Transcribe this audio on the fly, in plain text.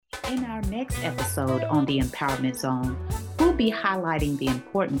In our next episode on the Empowerment Zone, we'll be highlighting the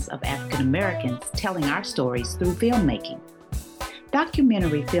importance of African Americans telling our stories through filmmaking.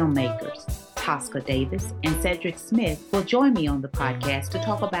 Documentary filmmakers Tosca Davis and Cedrick Smith will join me on the podcast to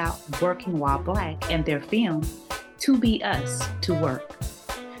talk about working while Black and their film, To Be Us, To Work.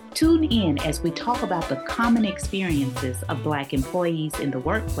 Tune in as we talk about the common experiences of Black employees in the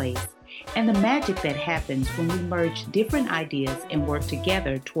workplace and the magic that happens when we merge different ideas and work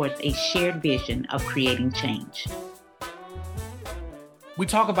together towards a shared vision of creating change. We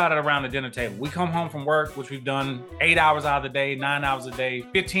talk about it around the dinner table. We come home from work, which we've done 8 hours out of the day, 9 hours a day,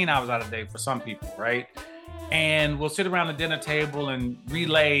 15 hours out of the day for some people, right? And we'll sit around the dinner table and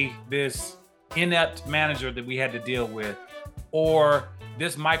relay this inept manager that we had to deal with, or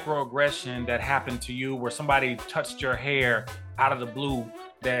this microaggression that happened to you where somebody touched your hair out of the blue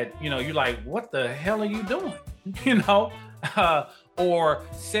that, you're like, what the hell are you doing? Or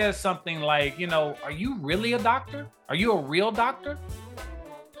says something like, are you really a doctor? Are you a real doctor?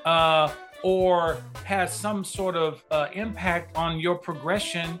 Or has some sort of impact on your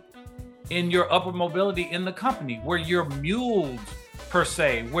progression in your upper mobility in the company, where you're muled per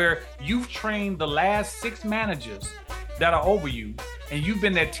se, where you've trained the last 6 managers that are over you, and you've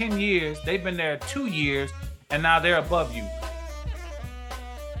been there 10 years, they've been there 2 years, and now they're above you.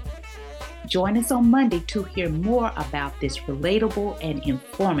 Join us on Monday to hear more about this relatable and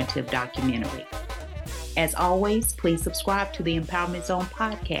informative documentary. As always, please subscribe to the Empowerment Zone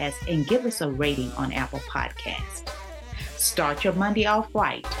podcast and give us a rating on Apple Podcasts. Start your Monday off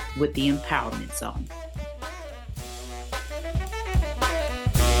right with the Empowerment Zone.